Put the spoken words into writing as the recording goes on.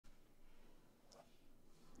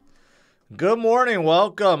Good morning.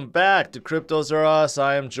 Welcome back to CryptosRUs.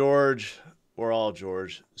 I am George. We're all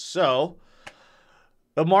George. So,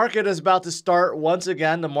 the market is about to start once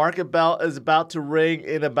again. The market bell is about to ring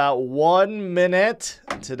in about 1 minute.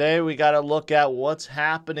 Today, we got to look at what's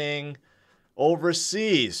happening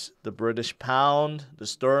overseas. The British pound, the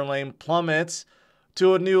sterling plummets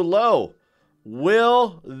to a new low.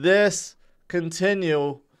 Will this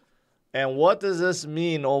continue? And what does this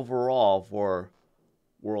mean overall for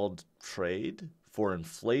world trade, for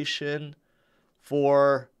inflation,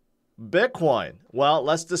 for Bitcoin? Well,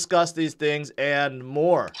 let's discuss these things and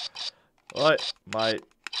more. What? My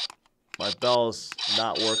bell's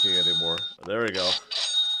not working anymore. There we go.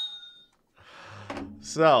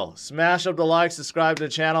 So, smash up the like, subscribe to the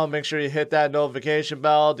channel, make sure you hit that notification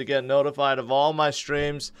bell to get notified of all my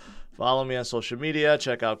streams. Follow me on social media,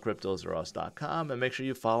 check out CryptosRUs.com, and make sure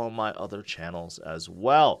you follow my other channels as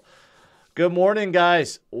well. Good morning,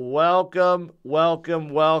 guys. Welcome,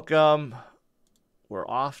 welcome, welcome. We're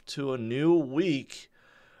off to a new week,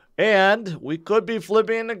 and we could be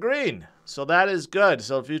flipping into green. So that is good.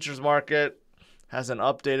 So the futures market hasn't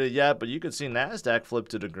updated yet, but you can see NASDAQ flip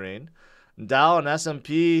to the green. Dow and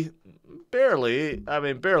S&P barely in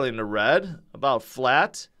the red, about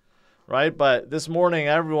flat, right? But this morning,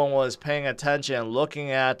 everyone was paying attention, looking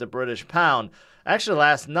at the British pound. Actually,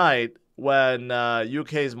 last night, when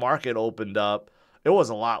UK's market opened up, it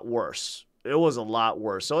was a lot worse. It was a lot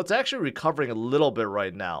worse. So it's actually recovering a little bit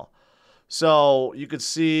right now. So you could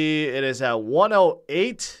see it is at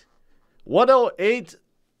 108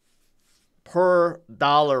 per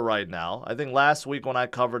dollar right now. I think last week when I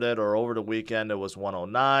covered it, or over the weekend, it was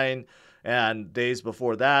 109. And days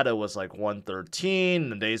before that, it was like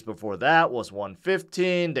 113. And days before that was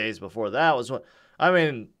 115. Days before that was one. I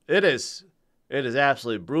mean, it is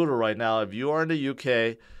absolutely brutal right now. If you are in the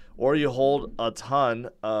UK or you hold a ton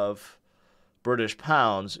of British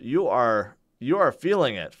pounds, you are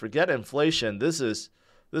feeling it. Forget inflation. This is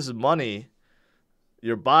money.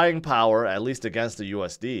 Your buying power, at least against the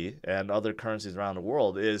USD and other currencies around the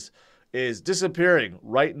world, is disappearing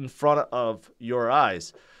right in front of your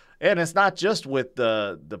eyes. And it's not just with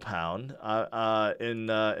the pound. In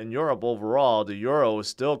Europe overall, the euro is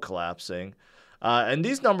still collapsing. And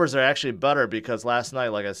these numbers are actually better because last night,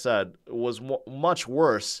 like I said, it was much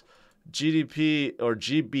worse. GDP or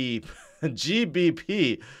GBP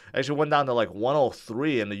actually went down to like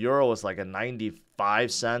 103, and the euro was like a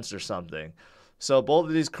 95 cents or something. So both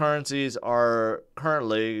of these currencies are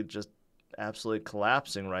currently just absolutely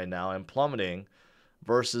collapsing right now and plummeting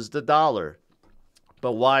versus the dollar.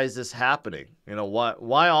 But why is this happening? You know,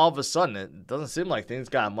 why all of a sudden? It doesn't seem like things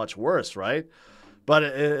got much worse, right? But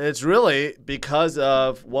it's really because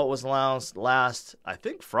of what was announced last, I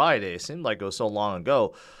think, Friday. It seemed like it was so long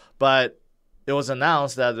ago. But it was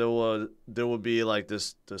announced that there would be like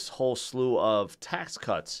this whole slew of tax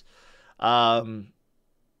cuts. And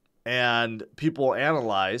people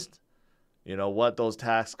analyzed, you know, what those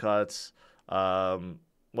tax cuts,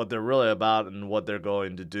 what they're really about and what they're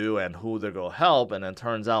going to do and who they're going to help. And it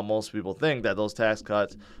turns out most people think that those tax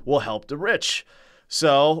cuts will help the rich.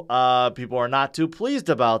 So people are not too pleased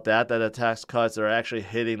about that the tax cuts are actually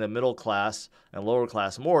hitting the middle class and lower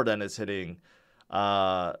class more than it's hitting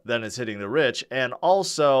the rich. And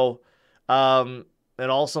also, it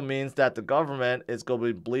also means that the government is going to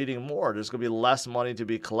be bleeding more. There's going to be less money to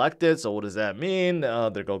be collected. So what does that mean?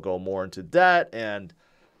 They're going to go more into debt. And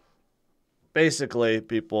basically,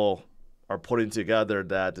 people are putting together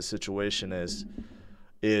that the situation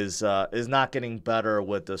is not getting better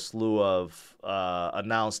with the slew of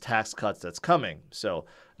announced tax cuts that's coming. So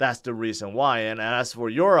that's the reason why. And as for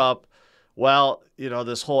Europe, well, you know,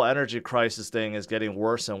 this whole energy crisis thing is getting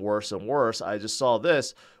worse and worse and worse. I just saw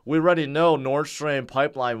this. We already know Nord Stream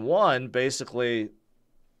Pipeline 1 basically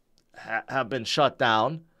have been shut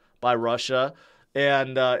down by Russia.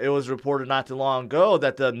 And it was reported not too long ago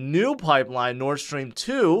that the new pipeline, Nord Stream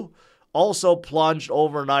 2, also plunged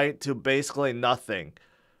overnight to basically nothing.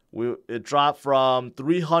 It dropped from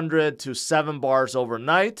 300 to 7 bars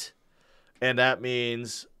overnight, and that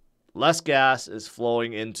means less gas is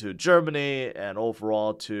flowing into Germany and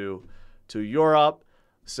overall to Europe.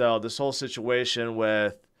 So this whole situation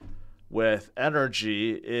with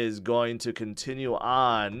energy is going to continue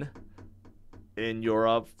on in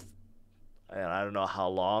Europe, and I don't know how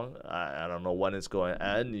long. I don't know when it's going to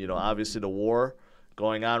end. You know, obviously the war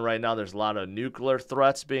going on right now, there's a lot of nuclear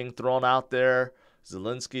threats being thrown out there.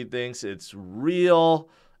 Zelensky thinks it's real,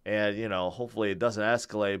 and, you know, hopefully it doesn't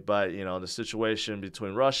escalate. But, you know, the situation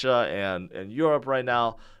between Russia and Europe right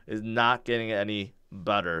now is not getting any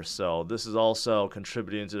better. So this is also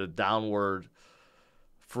contributing to the downward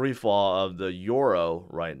free fall of the euro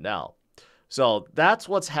right now. So that's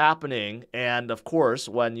what's happening. And of course,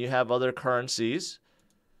 when you have other currencies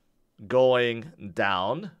going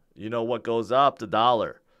down, you know what goes up? The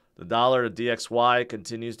dollar. The dollar to DXY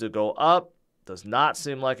continues to go up. Does not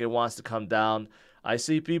seem like it wants to come down. I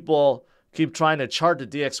see people keep trying to chart the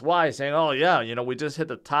DXY saying, oh yeah, you know, we just hit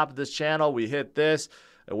the top of this channel. We hit this.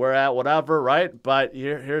 We're at whatever, right? But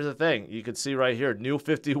here's the thing. You can see right here, new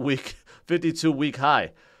 52-week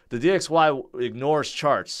high. The DXY ignores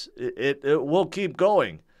charts. It will keep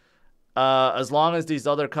going as long as these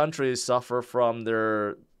other countries suffer from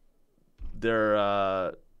their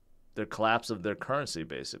collapse of their currency,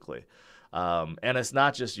 basically. And it's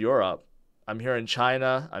not just Europe. I'm hearing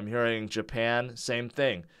China. I'm hearing Japan. Same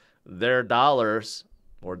thing. Their dollars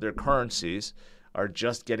or their currencies are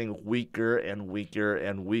just getting weaker and weaker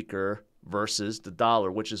and weaker versus the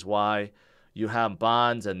dollar, which is why you have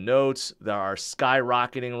bonds and notes that are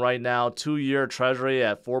skyrocketing right now. 2-year Treasury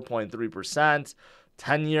at 4.3%,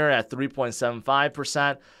 10-year at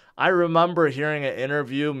 3.75%. I remember hearing an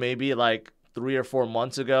interview maybe like 3 or 4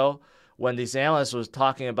 months ago when these analysts was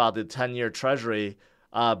talking about the 10-year Treasury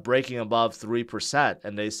breaking above 3%.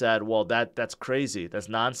 And they said, well, that's crazy. That's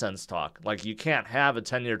nonsense talk. Like, you can't have a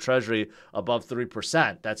 10-year Treasury above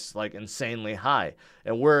 3%. That's like insanely high.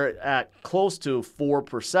 And we're at close to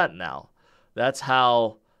 4% now. That's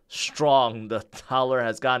how strong the dollar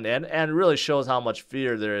has gotten, and really shows how much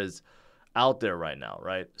fear there is out there right now,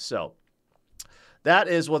 right? So that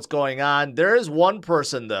is what's going on. There is one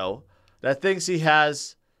person, though, that thinks he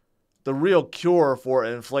has the real cure for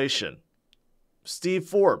inflation. Steve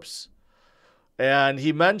Forbes. And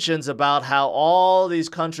he mentions about how all these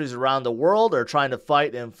countries around the world are trying to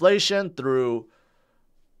fight inflation through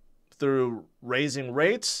raising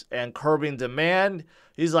rates and curbing demand.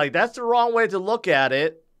 He's like, that's the wrong way to look at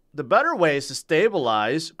it. The better way is to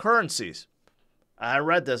stabilize currencies. I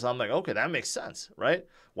read this. I'm like, okay, that makes sense, right?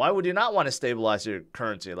 Why would you not want to stabilize your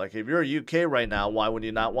currency? Like, if you're UK right now, why would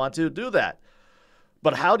you not want to do that?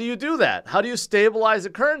 But how do you do that? How do you stabilize the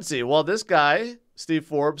currency? Well, this guy, Steve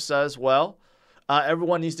Forbes, says, well,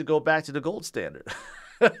 everyone needs to go back to the gold standard.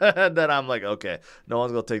 And then I'm like, okay, no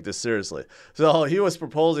one's going to take this seriously. So he was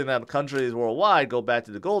proposing that countries worldwide go back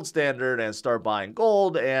to the gold standard and start buying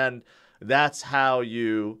gold. And that's how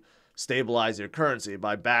you stabilize your currency,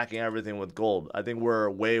 by backing everything with gold. I think we're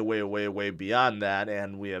way, way, way, way beyond that.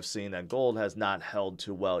 And we have seen that gold has not held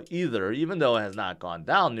too well either, even though it has not gone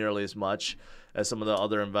down nearly as much as some of the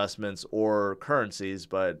other investments or currencies.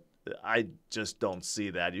 But I just don't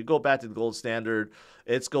see that. You go back to the gold standard,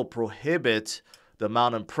 it's going to prohibit the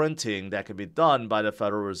amount of printing that can be done by the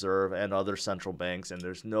Federal Reserve and other central banks, and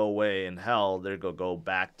there's no way in hell they're going to go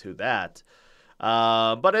back to that.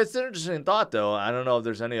 But it's an interesting thought, though. I don't know if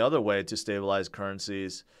there's any other way to stabilize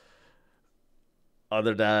currencies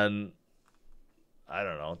other than, I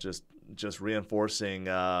don't know, just reinforcing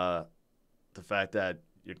the fact that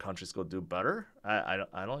your country's going to do better. I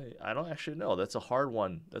don't actually know. That's a hard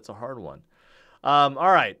one. All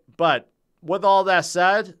right, but with all that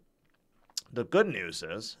said, the good news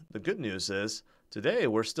is today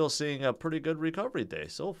we're still seeing a pretty good recovery day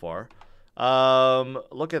so far.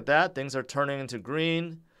 Look at that. Things are turning into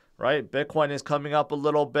green, right? Bitcoin is coming up a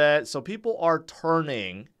little bit. So people are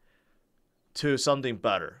turning to something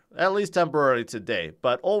better, at least temporarily today.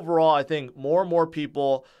 But overall, I think more and more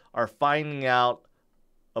people are finding out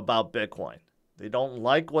about Bitcoin. They don't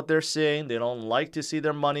like what they're seeing. They don't like to see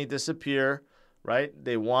their money disappear, right?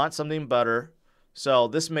 They want something better. So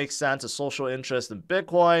this makes sense. A social interest in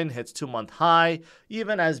Bitcoin hits 2-month high.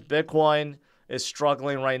 Even as Bitcoin is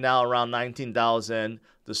struggling right now around 19,000,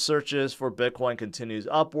 the searches for Bitcoin continues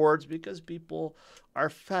upwards because people are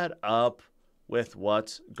fed up with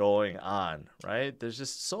what's going on, right? There's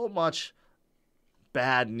just so much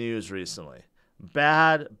bad news recently.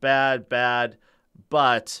 Bad.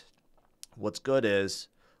 But what's good is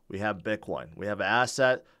we have Bitcoin. We have an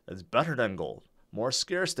asset that's better than gold, more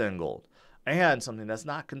scarce than gold, and something that's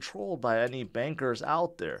not controlled by any bankers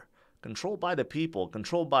out there. Controlled by the people,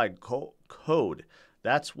 controlled by code.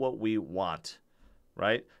 That's what we want,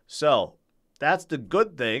 right? So that's the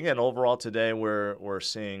good thing. And overall today, we're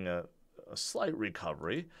seeing a slight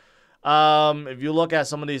recovery. If you look at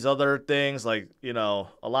some of these other things, like, you know,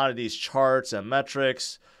 a lot of these charts and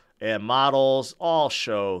metrics and models all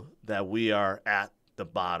show that we are at the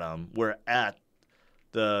bottom. We're at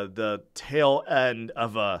the tail end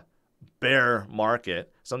of a bear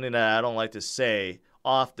market, something that I don't like to say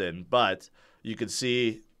often, but you can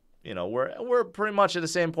see, you know, we're pretty much at the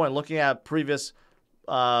same point. Looking at previous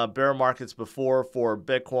bear markets before for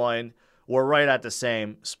Bitcoin, we're right at the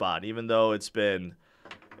same spot, even though it's been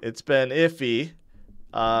It's been iffy.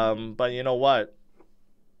 But you know what?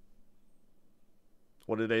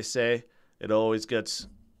 What do they say? It always gets,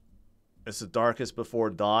 it's the darkest before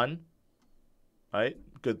dawn, right?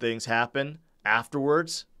 Good things happen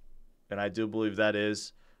afterwards. And I do believe that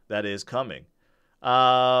is coming.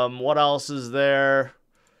 What else is there?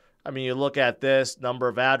 I mean, you look at this number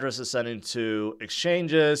of addresses sending to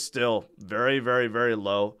exchanges, still very, very, very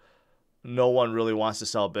low. No one really wants to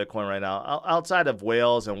sell Bitcoin right now. Outside of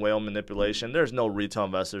whales and whale manipulation, there's no retail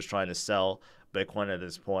investors trying to sell Bitcoin at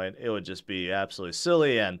this point. It would just be absolutely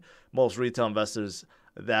silly. And most retail investors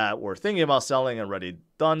that were thinking about selling already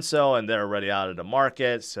done so, and they're already out of the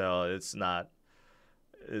market. So it's not,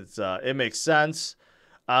 it makes sense.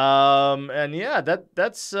 And yeah,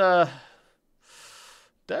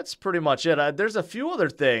 that's pretty much it. There's a few other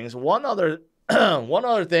things. One other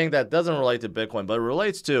thing that doesn't relate to Bitcoin, but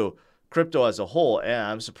relates to crypto as a whole, and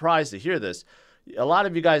I'm surprised to hear this. A lot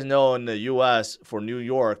of you guys know in the U.S. for New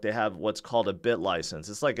York, they have what's called a bit license.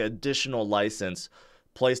 It's like an additional license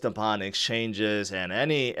placed upon exchanges and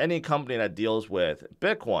any company that deals with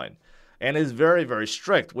Bitcoin, and is very, very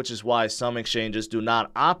strict, which is why some exchanges do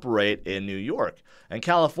not operate in New York. And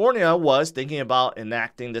California was thinking about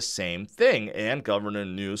enacting the same thing, and Governor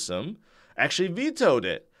Newsom actually vetoed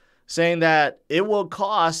it, saying that it will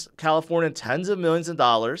cost California tens of millions of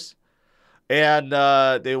dollars. And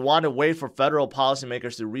they want to wait for federal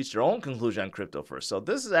policymakers to reach their own conclusion on crypto first. So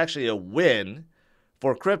this is actually a win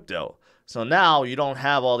for crypto. So now you don't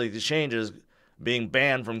have all these exchanges being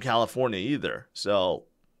banned from California either. So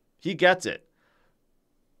he gets it.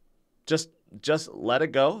 Just let it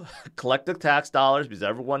go. Collect the tax dollars because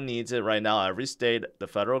everyone needs it right now. Every state, the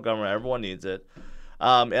federal government, everyone needs it.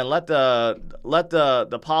 And let the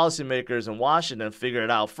policymakers in Washington figure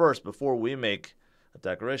it out first before we make a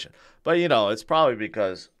declaration. But, you know, it's probably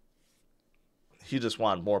because he just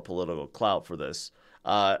wanted more political clout for this.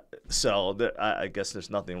 So I guess there's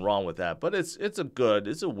nothing wrong with that. But it's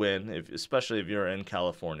a win, especially if you're in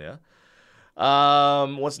California.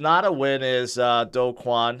 What's not a win is Do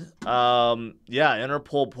Kwon. Yeah,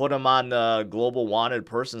 Interpol put him on the global wanted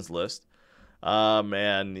persons list.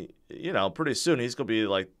 And, you know, pretty soon he's gonna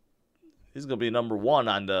be number one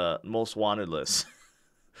on the most wanted list.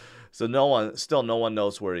 So no one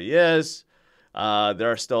knows where he is.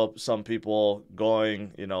 There are still some people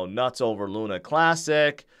going, you know, nuts over Luna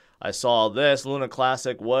Classic. I saw this. Luna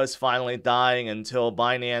Classic was finally dying until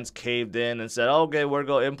Binance caved in and said, okay, we're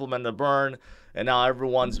going to implement the burn. And now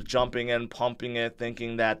everyone's jumping in, pumping it,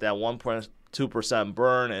 thinking that 1.2%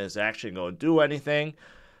 burn is actually going to do anything.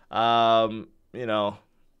 You know,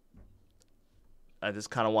 I just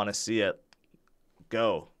kind of want to see it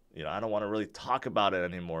go. You know, I don't want to really talk about it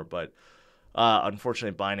anymore, but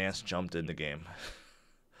unfortunately, Binance jumped in the game.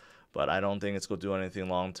 But I don't think it's going to do anything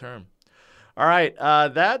long term. All right,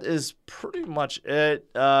 that is pretty much it.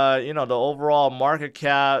 You know, the overall market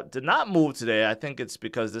cap did not move today. I think it's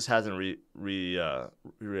because this hasn't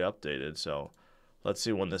re-updated. So let's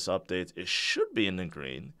see when this updates. It should be in the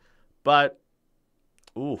green. But,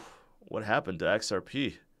 ooh, what happened to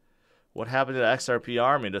XRP? What happened to the XRP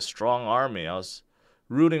army, the strong army? I was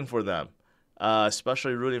rooting for them,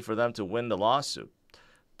 especially rooting for them to win the lawsuit.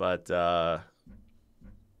 But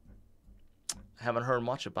haven't heard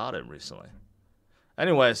much about it recently.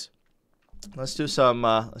 Anyways, let's do some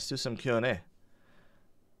Q&A.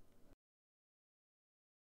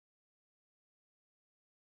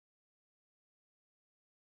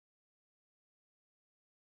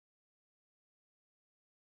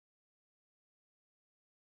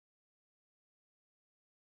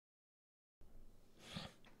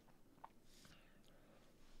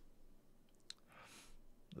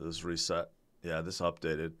 This reset. Yeah, this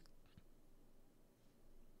updated.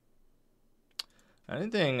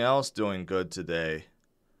 Anything else doing good today?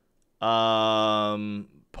 Polkadot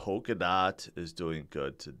is doing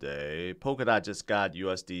good today. Polkadot just got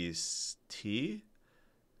USDT.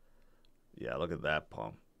 Yeah, look at that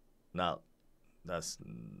pump. Now, that's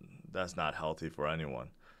not healthy for anyone.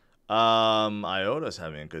 IOTA's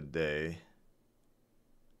having a good day.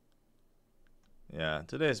 Yeah,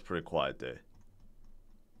 today's a pretty quiet day.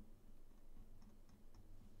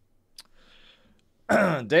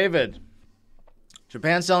 David,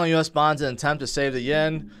 Japan selling U.S. bonds in an attempt to save the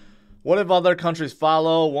yen. What if other countries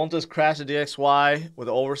follow? Won't this crash the DXY with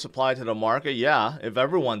oversupply to the market? Yeah, if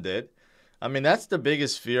everyone did. I mean, that's the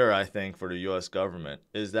biggest fear, I think, for the U.S. government,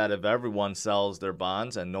 is that if everyone sells their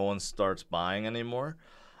bonds and no one starts buying anymore,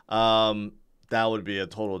 that would be a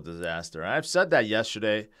total disaster. I've said that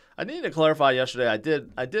yesterday. I needed to clarify yesterday. I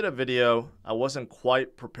did a video. I wasn't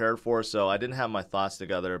quite prepared for, so I didn't have my thoughts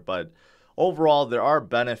together, but overall, there are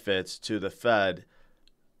benefits to the Fed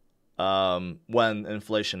when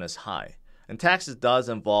inflation is high. And taxes does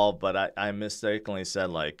involve, but I mistakenly said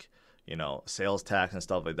like, you know, sales tax and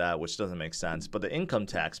stuff like that, which doesn't make sense. But the income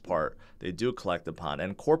tax part, they do collect upon,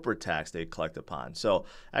 and corporate tax they collect upon. So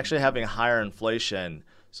actually having higher inflation,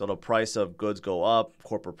 so the price of goods go up,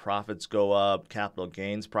 corporate profits go up, capital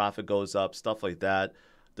gains profit goes up, stuff like that.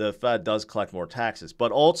 The Fed does collect more taxes.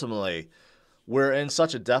 But ultimately, we're in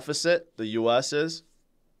such a deficit, the U.S. is,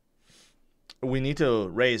 we need to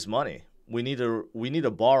raise money. We need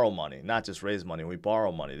to borrow money, not just raise money. We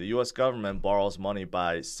borrow money. The U.S. government borrows money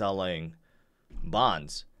by selling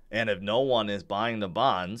bonds. And if no one is buying the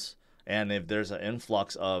bonds, and if there's an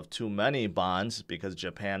influx of too many bonds because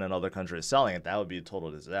Japan and other countries are selling it, that would be a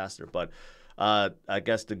total disaster. But I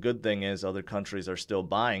guess the good thing is other countries are still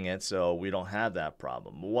buying it, so we don't have that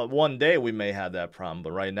problem. One day we may have that problem,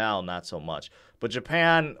 but right now not so much. But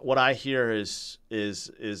Japan, what I hear is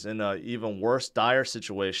in an even worse, dire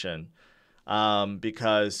situation.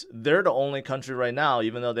 Because they're the only country right now,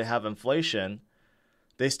 even though they have inflation,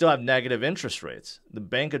 they still have negative interest rates. The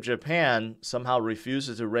Bank of Japan somehow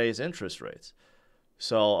refuses to raise interest rates.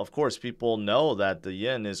 So, of course, people know that the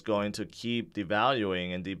yen is going to keep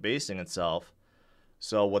devaluing and debasing itself.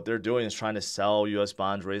 So what they're doing is trying to sell U.S.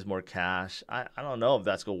 bonds, raise more cash. I don't know if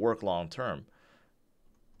that's going to work long term.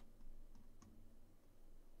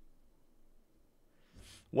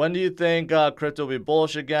 When do you think crypto will be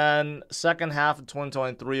bullish again? Second half of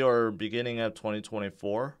 2023 or beginning of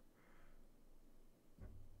 2024?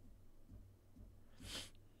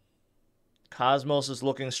 Cosmos is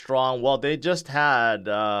looking strong. Well, they just had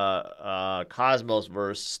Cosmos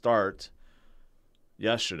verse start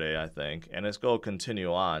yesterday, I think, and it's going to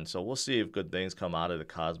continue on. So we'll see if good things come out of the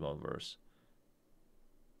Cosmos verse.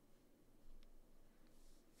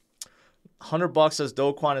 $100 says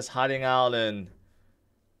Do Kwon is hiding out in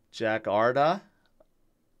Jakarta.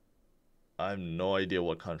 I have no idea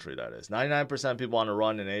what country that is. 99% of people on the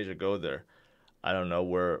run in Asia go there. I don't know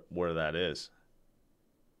where that is.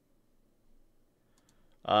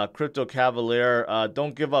 Crypto Cavalier,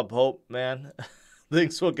 don't give up hope, man.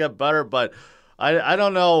 Things will get better, but I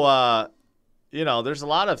don't know. You know, there's a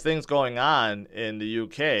lot of things going on in the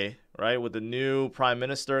UK, right? With the new prime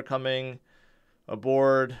minister coming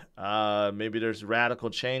aboard. Maybe there's radical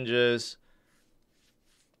changes.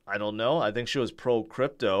 I don't know. I think she was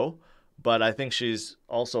pro-crypto, but I think she's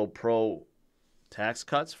also pro-tax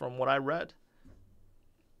cuts from what I read.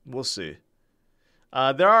 We'll see.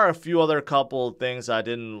 There are a few other couple things I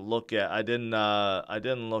didn't look at. I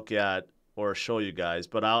didn't look at or show you guys,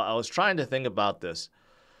 but I was trying to think about this.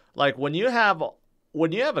 Like when you have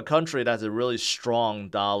a country that's a really strong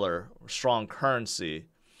dollar, strong currency,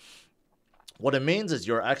 what it means is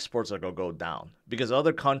your exports are going to go down because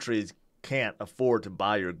other countries can't afford to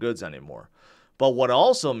buy your goods anymore. But what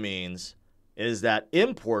also means is that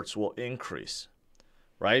imports will increase,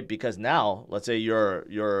 right? Because now, let's say you're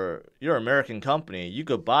an American company, you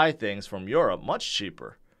could buy things from Europe much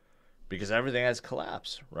cheaper because everything has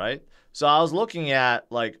collapsed, right? So I was looking at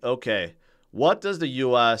like, okay, what does the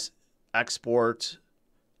U.S. export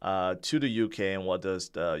to the U.K. and what does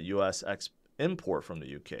the U.S. import from the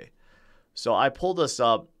U.K.? So I pulled this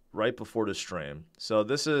up right before the stream. So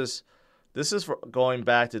this is for going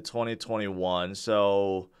back to 2021.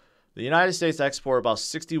 So the United States export about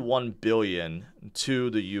 $61 billion to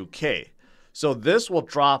the UK. So this will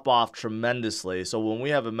drop off tremendously. So when we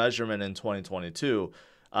have a measurement in 2022,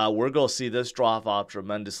 we're going to see this drop off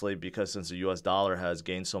tremendously because since the US dollar has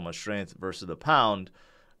gained so much strength versus the pound,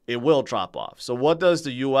 it will drop off. So what does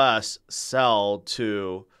the US sell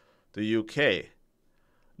to the UK?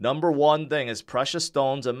 Number one thing is precious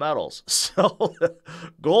stones and metals. So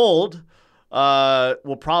gold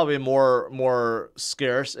will probably be more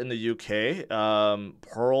scarce in the UK.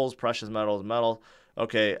 Pearls, precious metals, metal.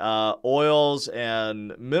 Okay. Oils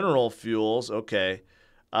and mineral fuels. Okay.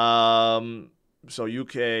 So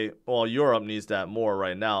UK, well, Europe needs that more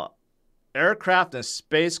right now. Aircraft and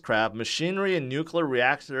spacecraft, machinery and nuclear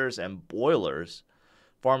reactors and boilers,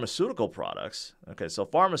 pharmaceutical products. Okay, so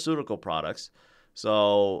pharmaceutical products.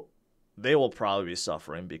 So they will probably be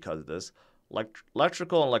suffering because of this.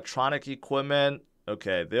 Electrical and electronic equipment,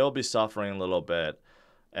 okay, they'll be suffering a little bit.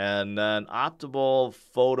 And then optical,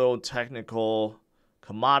 photo, technical,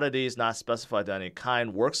 commodities not specified to any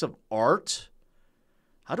kind, works of art.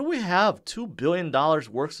 How do we have $2 billion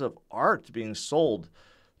works of art being sold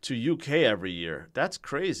to UK every year? That's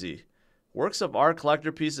crazy. Works of art,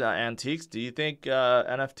 collector pieces, antiques. Do you think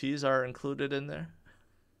NFTs are included in there?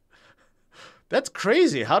 That's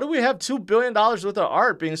crazy. How do we have $2 billion worth of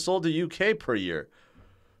art being sold to UK per year?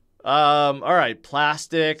 All right,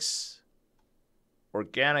 plastics,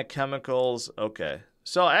 organic chemicals. Okay.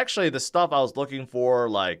 So actually the stuff I was looking for,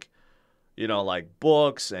 like, you know, like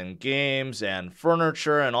books and games and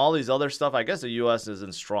furniture and all these other stuff, I guess the U.S.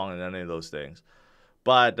 isn't strong in any of those things.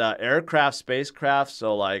 But aircraft, spacecraft,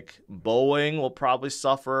 so like Boeing will probably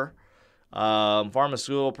suffer.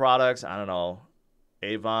 Pharmaceutical products, I don't know,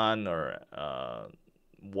 Avon or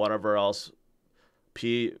whatever else,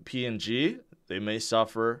 P&G, they may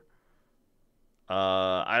suffer.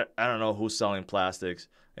 I don't know who's selling plastics,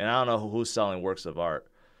 and I don't know who's selling works of art.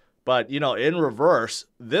 But, you know, in reverse,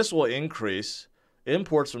 this will increase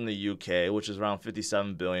imports from the UK, which is around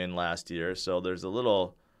 57 billion last year. So there's a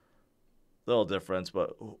little difference.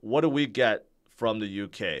 But what do we get from the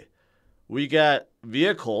UK? We get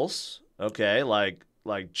vehicles, okay, like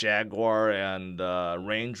Jaguar and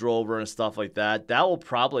Range Rover and stuff like that. That will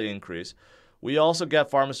probably increase. We also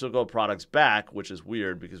get pharmaceutical products back, which is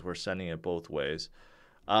weird because we're sending it both ways.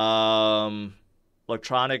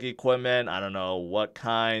 Electronic equipment, I don't know what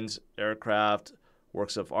kinds, aircraft,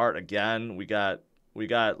 works of art. Again, we got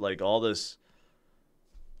like all this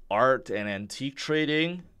art and antique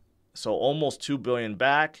trading, so almost 2 billion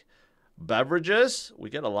back. Beverages, we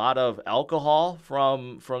get a lot of alcohol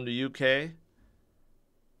from the UK,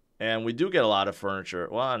 and we do get a lot of furniture.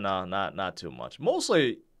 Well, no, not too much.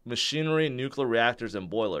 Mostly machinery, nuclear reactors, and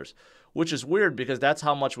boilers, which is weird because that's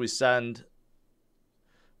how much we send.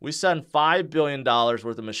 We send $5 billion worth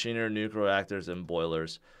of machinery, nuclear reactors, and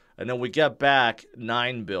boilers, and then we get back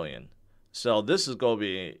 $9 billion. So this is going to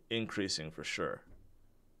be increasing for sure.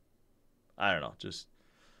 I don't know,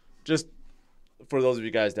 just for those of you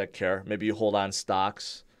guys that care, maybe you hold on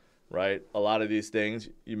stocks, right? A lot of these things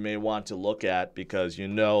you may want to look at because you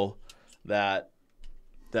know that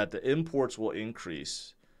the imports will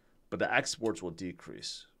increase, but the exports will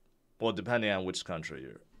decrease. Well, depending on which country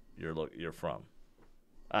you're from.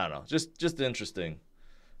 I don't know. Just an interesting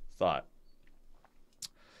thought.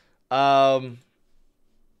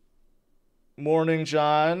 Morning,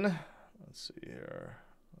 John. Let's see here.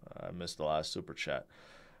 I missed the last super chat.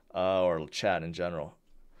 Or chat in general.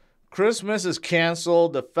 Christmas is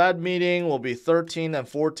canceled. The Fed meeting will be 13 and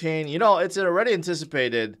 14. You know, it's already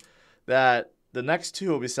anticipated that the next two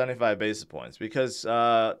will be 75 basis points because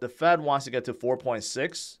the Fed wants to get to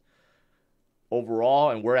 4.6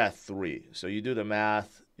 overall, and we're at 3. So you do the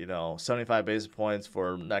math, you know, 75 basis points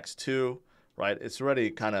for next two, right? It's already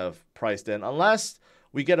kind of priced in. Unless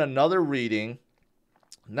we get another reading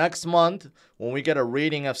next month, when we get a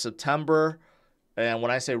reading of September, and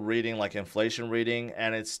when I say reading, like inflation reading,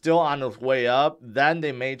 and it's still on its way up, then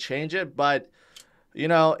they may change it. But, you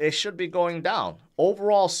know, it should be going down.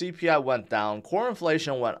 Overall, CPI went down. Core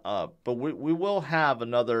inflation went up. But we will have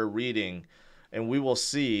another reading, and we will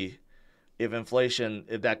see if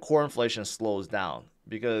that core inflation slows down.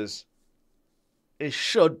 Because it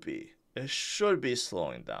should be. It should be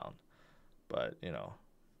slowing down. But, you know,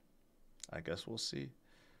 I guess we'll see.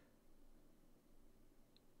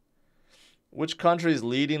 Which country is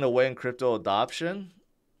leading the way in crypto adoption?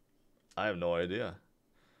 I have no idea.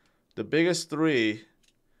 The biggest three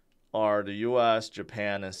are the US,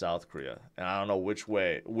 Japan, and South Korea. And I don't know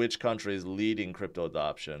which country is leading crypto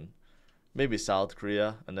adoption. Maybe South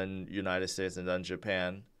Korea, and then United States, and then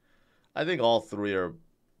Japan. I think all three are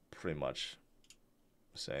pretty much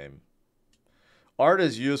the same. Art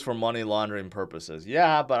is used for money laundering purposes.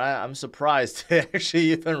 Yeah, but I'm surprised they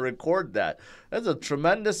actually even record that. That's a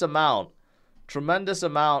tremendous amount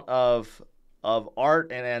of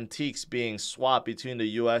art and antiques being swapped between the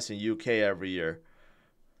US and UK every year.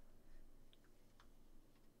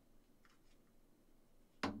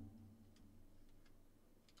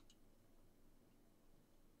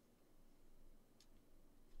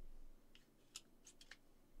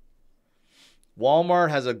 Walmart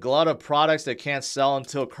has a glut of products they can't sell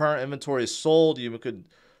until current inventory is sold. You could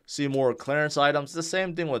see more clearance items. The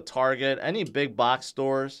same thing with Target. Any big box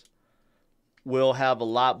stores will have a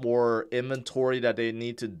lot more inventory that they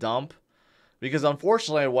need to dump. Because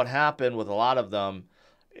unfortunately, what happened with a lot of them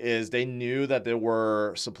is they knew that there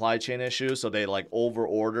were supply chain issues, so they like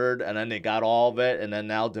over-ordered, and then they got all of it, and then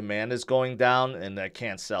now demand is going down, and they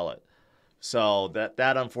can't sell it. So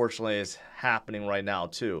that unfortunately is happening right now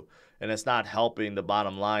too. And it's not helping the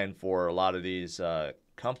bottom line for a lot of these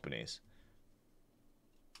companies.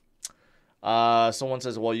 Someone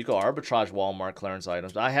says, well, you can arbitrage Walmart clearance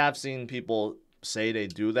items. I have seen people say they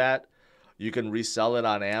do that. You can resell it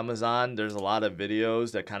on Amazon. There's a lot of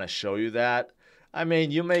videos that kind of show you that. I mean,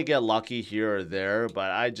 you may get lucky here or there, but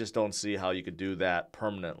I just don't see how you could do that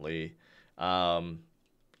permanently.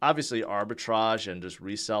 Obviously, arbitrage and just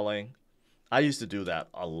reselling. I used to do that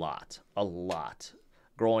a lot.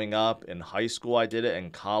 Growing up in high school, I did it.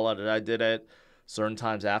 In college, I did it. Certain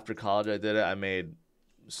times after college, I did it. I made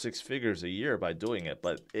 6 figures a year by doing it,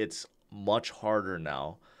 but it's much harder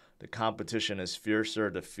now. The competition is fiercer,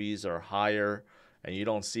 the fees are higher, and you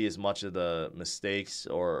don't see as much of the mistakes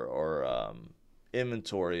or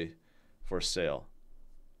inventory for sale.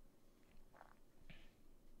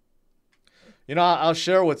 You know, I'll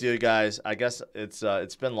share with you guys. I guess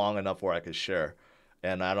it's been long enough where I could share,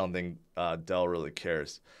 and I don't think Dell really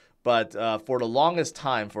cares. But for the longest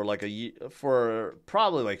time, for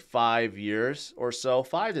probably like 5 years or so,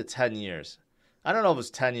 5 to 10 years. I don't know if it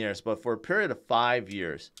was 10 years, but for a period of 5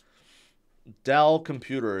 years, Dell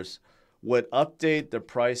computers would update the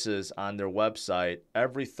prices on their website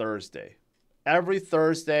every Thursday. Every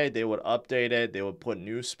Thursday, they would update it. They would put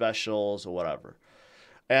new specials or whatever.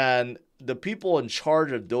 And the people in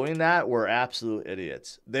charge of doing that were absolute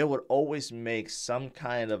idiots. They would always make some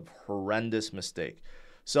kind of horrendous mistake.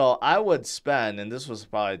 So I would spend, and this was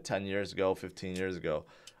probably 10 years ago, 15 years ago,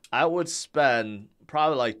 I would spend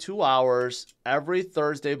probably like 2 hours every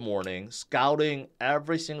Thursday morning scouting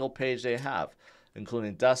every single page they have,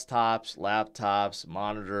 including desktops, laptops,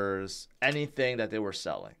 monitors, anything that they were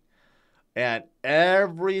selling. And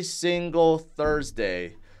every single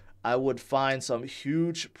Thursday, I would find some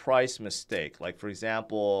huge price mistake. Like, for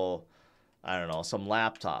example, I don't know, some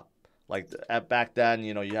laptop. Like back then,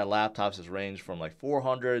 you know, you had laptops that ranged from like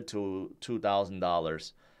 $400 to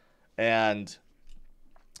 $2,000. And,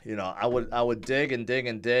 you know, I would dig and dig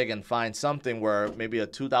and dig and find something where maybe a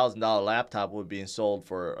 $2,000 laptop would be sold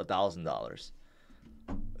for $1,000.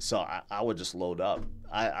 So I would just load up.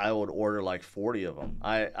 I would order like 40 of them.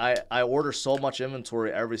 I order so much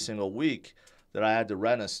inventory every single week that I had to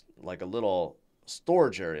rent a little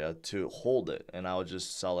storage area to hold it. And I would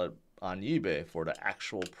just sell it on eBay for the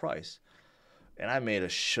actual price. And I made a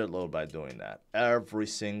shitload by doing that every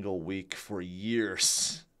single week for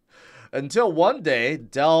years. Until one day,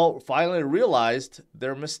 Dell finally realized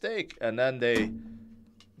their mistake. And then they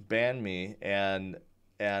banned me and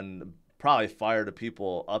probably fired the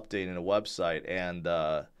people updating the website. And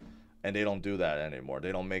they don't do that anymore.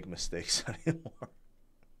 They don't make mistakes anymore.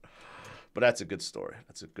 But that's a good story.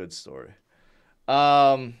 That's a good story.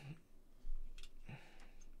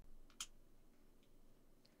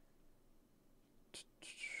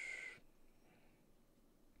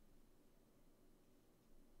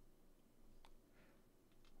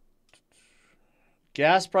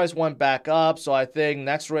 Gas price went back up, so I think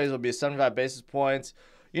next raise will be 75 basis points.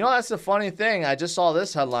 You know, that's the funny thing. I just saw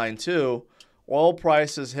this headline too. Oil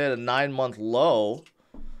prices hit a 9-month low.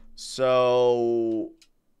 So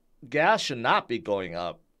gas should not be going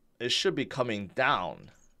up. It should be coming down,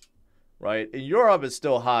 right? In Europe, it's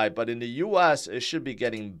still high, but in the US, it should be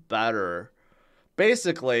getting better.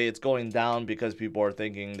 Basically, it's going down because people are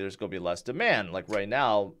thinking there's going to be less demand. Like right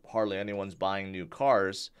now, hardly anyone's buying new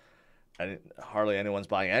cars. And hardly anyone's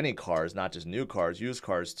buying any cars, not just new cars, used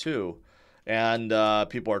cars too. And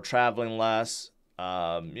people are traveling less,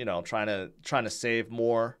 you know, trying to save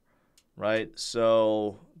more, right?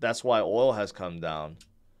 So that's why oil has come down.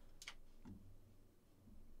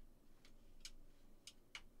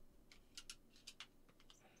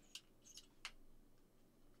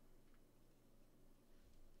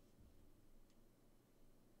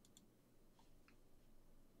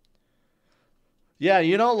 Yeah,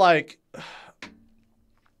 you know, like,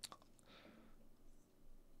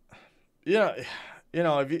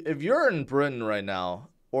 if you're in Britain right now,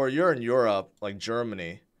 or you're in Europe, like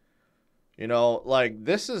Germany, you know, like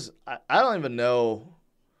this is, I don't even know,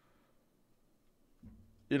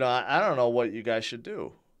 you know, I don't know what you guys should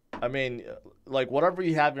do. I mean, like whatever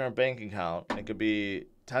you have in your bank account, it could be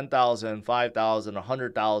 10,000, 5,000,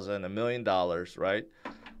 100,000, $1 million, right?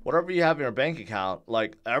 Whatever you have in your bank account,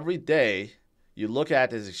 like every day, you look at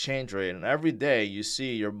this exchange rate, and every day you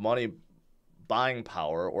see your money buying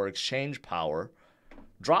power or exchange power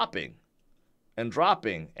dropping and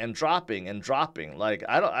dropping and dropping and dropping. Like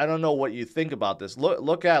I don't know what you think about this.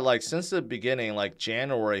 Look at like since the beginning, like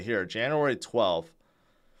January here, January 12th,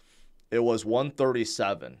 it was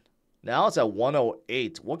 137. Now it's at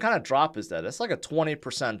 108. What kind of drop is that? It's like a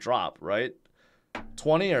 20% drop, right?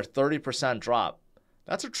 20 or 30% drop.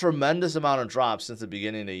 That's a tremendous amount of drop since the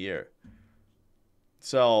beginning of the year.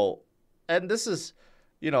 So, and this is,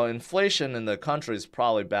 you know, inflation in the country is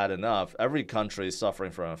probably bad enough. Every country is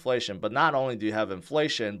suffering from inflation. But not only do you have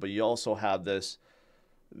inflation, but you also have this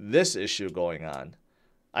issue going on.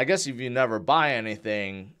 I guess if you never buy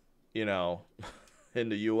anything, you know, in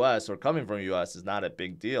the U.S. or coming from the U.S. is not a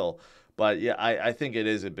big deal. But yeah, I think it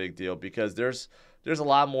is a big deal because there's there's a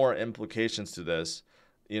lot more implications to this.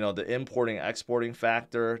 You know, the importing exporting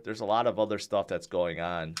factor. There's a lot of other stuff that's going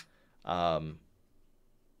on.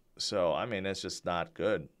 So I mean, it's just not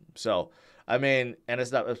good. So I mean, and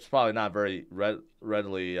it's probably not very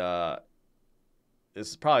readily.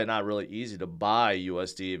 It's probably not really easy to buy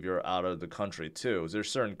USD if you're out of the country too. There's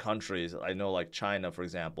certain countries I know, like China, for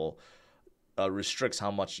example, restricts how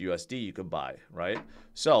much USD you can buy, right?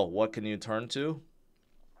 So what can you turn to?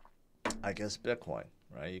 I guess Bitcoin,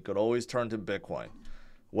 right? You could always turn to Bitcoin.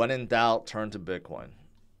 When in doubt, turn to Bitcoin.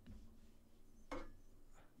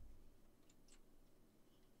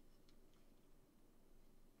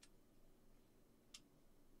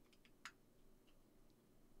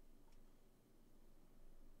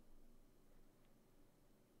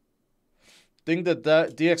 Think that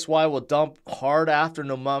DXY will dump hard after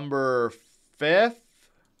November 5th?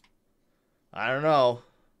 I don't know.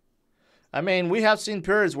 I mean, we have seen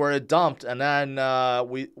periods where it dumped, and then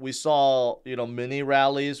we saw, you know, mini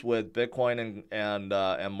rallies with Bitcoin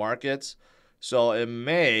and markets. So in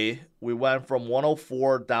May, we went from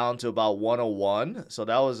 104 down to about 101. So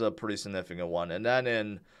that was a pretty significant one. And then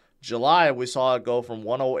in July, we saw it go from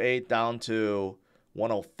 108 down to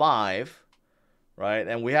 105. Right?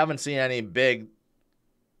 And we haven't seen any big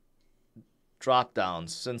drop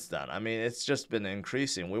downs since then. I mean, it's just been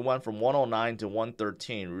increasing. We went from 109 to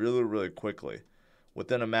 113 really, really quickly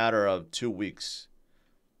within a matter of 2 weeks.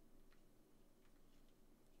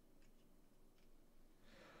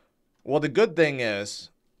 Well, the good thing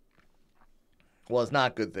is, well, it's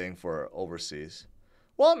not a good thing for overseas.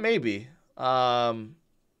 Well, maybe.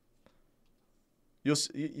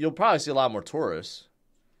 You'll probably see a lot more tourists.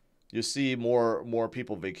 You see more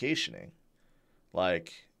people vacationing.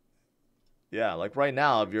 Like, yeah, like right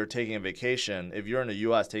now, if you're taking a vacation, if you're in the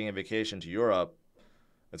U.S. taking a vacation to Europe,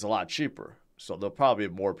 it's a lot cheaper. So there'll probably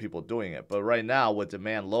be more people doing it. But right now, with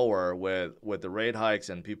demand lower, with the rate hikes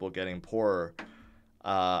and people getting poorer,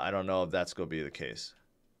 I don't know if that's going to be the case.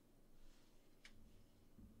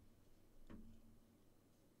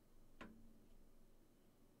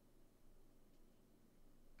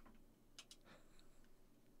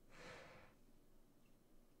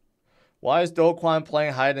 Why is Do Kwon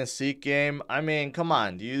playing hide and seek game? I mean, come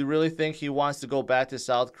on. Do you really think he wants to go back to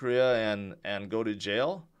South Korea and go to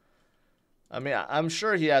jail? I mean, I'm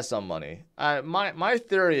sure he has some money. My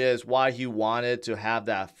theory is why he wanted to have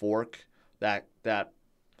that fork, that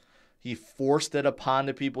he forced it upon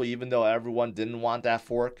the people, even though everyone didn't want that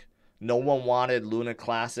fork. No one wanted Luna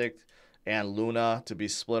Classic and Luna to be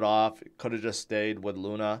split off. It could have just stayed with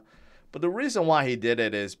Luna. But the reason why he did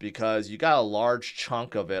it is because you got a large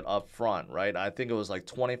chunk of it up front, right? I think it was like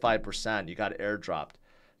 25% you got airdropped.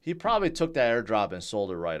 He probably took that airdrop and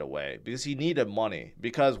sold it right away because he needed money,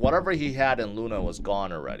 because whatever he had in Luna was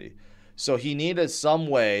gone already. So he needed some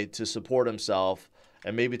way to support himself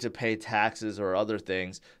and maybe to pay taxes or other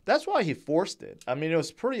things. That's why he forced it. I mean,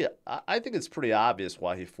 I think it's pretty obvious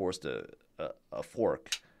why he forced a fork.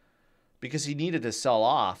 Because he needed to sell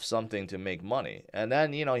off something to make money. And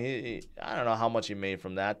then, you know, I don't know how much he made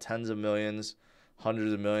from that, tens of millions,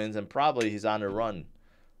 hundreds of millions, and probably he's on the run.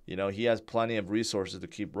 You know, he has plenty of resources to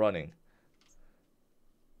keep running.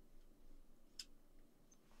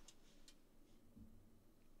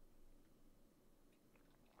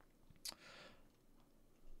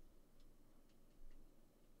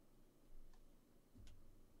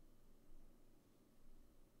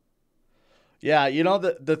 Yeah, you know,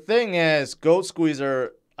 the thing is, Goat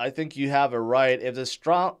Squeezer, I think you have it right. If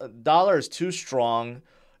the dollar is too strong,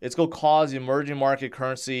 it's going to cause emerging market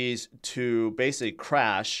currencies to basically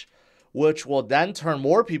crash, which will then turn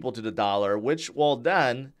more people to the dollar, which will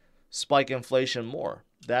then spike inflation more.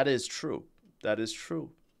 That is true. That is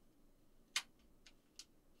true.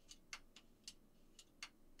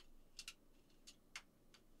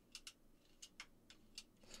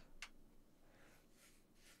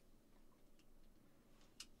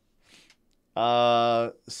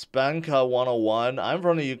 Spenka 101. I'm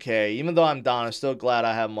from the UK. Even though I'm down, I'm still glad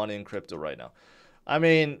I have money in crypto right now. I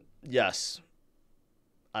mean, yes.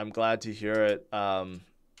 I'm glad to hear it.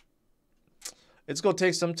 It's going to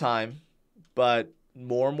take some time, but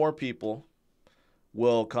more and more people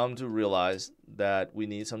will come to realize that we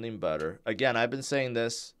need something better. Again, I've been saying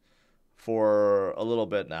this for a little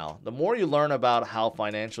bit now. The more you learn about how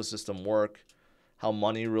financial systems work, how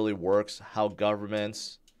money really works, how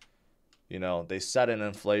governments, you know, they set an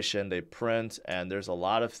inflation, they print, and there's a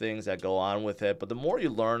lot of things that go on with it. But the more you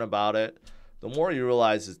learn about it, the more you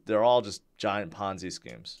realize that they're all just giant Ponzi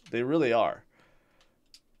schemes. They really are.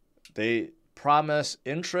 They promise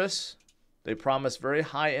interest. They promise very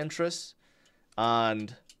high interest.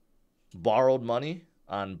 And borrowed money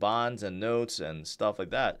on bonds and notes and stuff like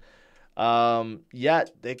that.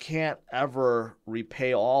 Yet they can't ever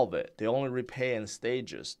repay all of it. They only repay in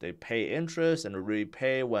stages. They pay interest and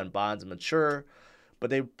repay when bonds mature, but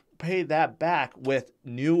they pay that back with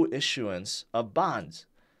new issuance of bonds.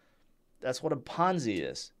 That's what a Ponzi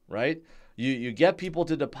is, right? You get people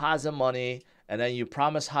to deposit money and then you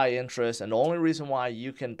promise high interest, and the only reason why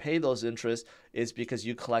you can pay those interests is because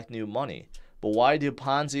you collect new money. But why do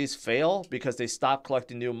Ponzi's fail? Because they stop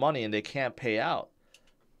collecting new money and they can't pay out.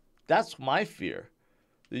 That's my fear.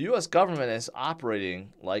 The U.S. government is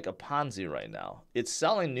operating like a Ponzi right now. It's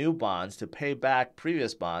selling new bonds to pay back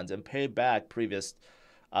previous bonds and pay back previous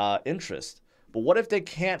interest. But what if they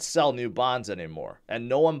can't sell new bonds anymore and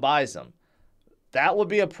no one buys them? That would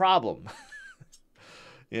be a problem.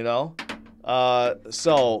 You know?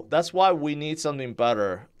 So that's why we need something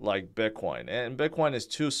better like Bitcoin. And Bitcoin is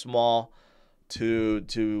too small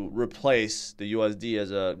to replace the USD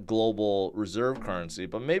as a global reserve currency.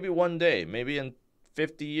 But maybe one day, maybe in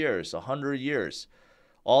 50 years, 100 years,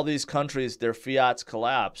 all these countries, their fiats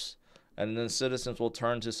collapse, and then citizens will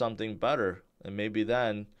turn to something better. And maybe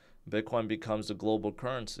then Bitcoin becomes a global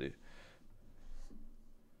currency.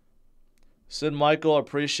 Sid Michael,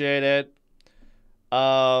 appreciate it.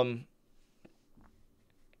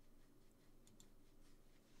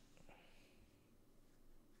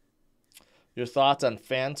 Your thoughts on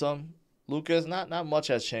Phantom? Lucas, not much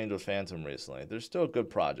has changed with Phantom recently. They're still a good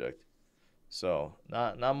project. So,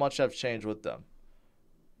 not much has changed with them.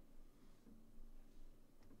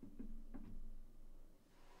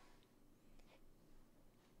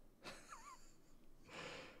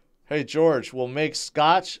 Hey, George, will make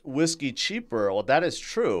Scotch whiskey cheaper. Well, that is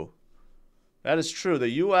true. That is true. The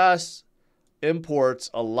U.S. imports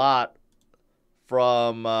a lot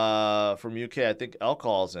from UK. I think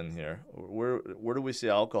alcohol's in here. Where do we see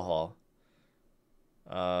alcohol?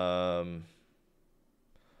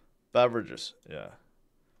 Beverages. Yeah.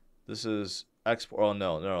 This is export. Oh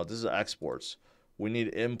no. This is exports. We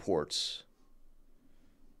need imports.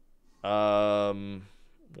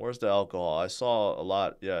 Where's the alcohol? I saw a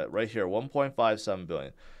lot. Yeah, right here, 1.57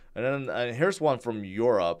 billion. And here's one from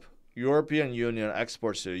Europe. European Union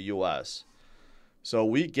exports to the U.S. So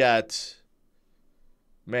we get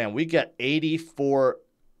 $84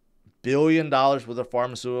 billion worth of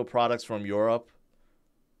pharmaceutical products from Europe.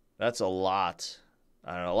 That's a lot.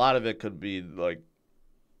 I don't know. A lot of it could be like,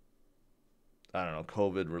 I don't know,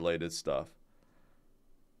 COVID-related stuff.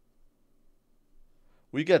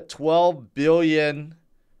 We get $12 billion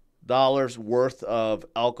worth of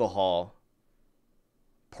alcohol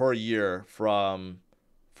per year from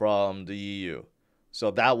the EU. So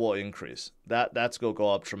that will increase. That's going to go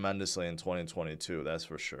up tremendously in 2022, that's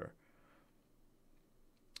for sure.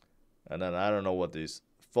 And then I don't know what these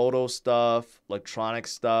photo stuff, electronic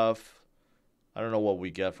stuff. I don't know what we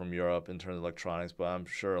get from Europe in terms of electronics, but I'm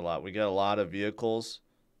sure a lot. We get a lot of vehicles.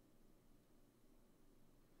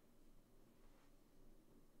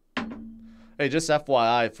 Hey, just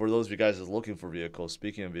FYI, for those of you guys that's looking for vehicles,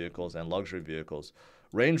 speaking of vehicles and luxury vehicles,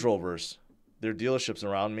 Range Rovers, their dealerships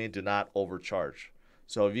around me do not overcharge.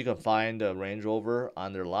 So if you can find a Range Rover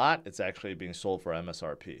on their lot, it's actually being sold for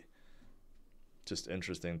MSRP. Just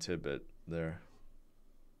interesting tidbit there.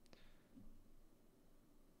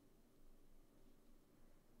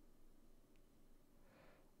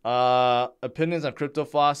 Opinions on crypto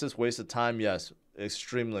faucets, waste of time? Yes,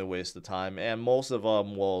 extremely waste of time. And most of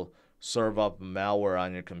them will serve up malware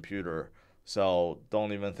on your computer. So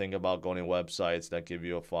don't even think about going to websites that give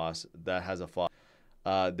you a faucet that has a faucet.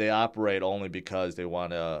 They operate only because they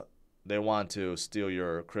want to steal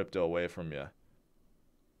your crypto away from you.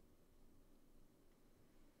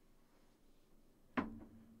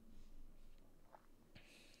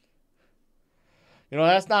 You know,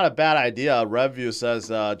 that's not a bad idea. RevView says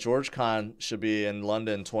GeorgeCon should be in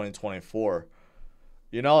London 2024.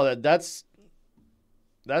 You know, that's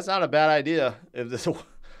not a bad idea. If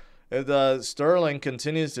the sterling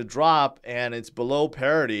continues to drop and it's below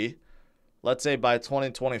parity, let's say by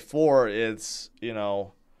 2024 it's,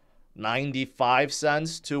 95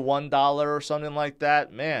 cents to $1 or something like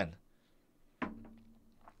that, man,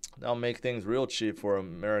 that'll make things real cheap for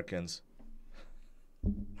Americans.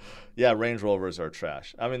 Yeah, Range Rovers are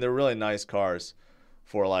trash. I mean, they're really nice cars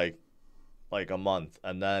for like a month,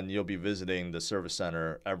 and then you'll be visiting the service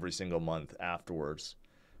center every single month afterwards.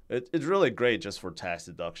 It's really great just for tax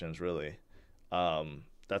deductions, really.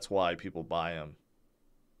 That's why people buy them.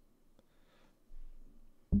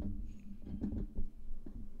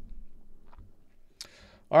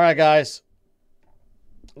 All right, guys.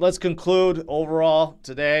 Let's conclude overall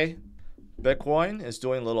today. Bitcoin is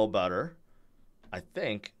doing a little better. I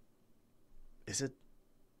think,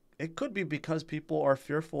 it could be because people are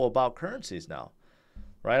fearful about currencies now,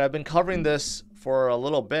 right? I've been covering this for a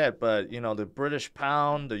little bit, but, you know, the British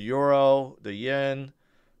pound, the euro, the yen,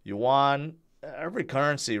 yuan, every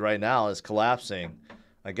currency right now is collapsing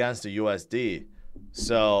against the USD.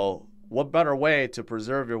 So what better way to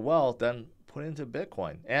preserve your wealth than put into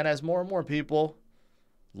Bitcoin? And as more and more people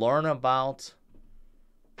learn about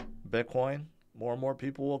Bitcoin, more and more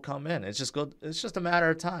people will come in. It's just a matter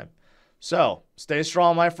of time. So stay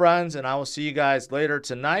strong, my friends, and I will see you guys later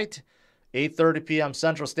tonight, 8:30 p.m.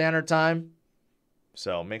 Central Standard Time.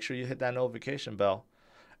 So make sure you hit that notification bell,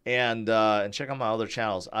 and check out my other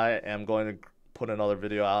channels. I am going to put another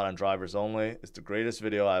video out on Drivers Only. It's the greatest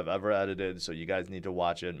video I've ever edited, so you guys need to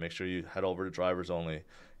watch it. Make sure you head over to Drivers Only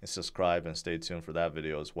and subscribe, and stay tuned for that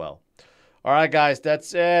video as well. All right, guys,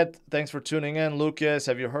 that's it. Thanks for tuning in. Lucas,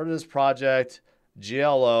 have you heard of this project?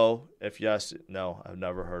 GLO. If yes, no, I've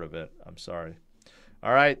never heard of it. I'm sorry.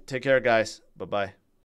 All right, take care, guys. Bye-bye.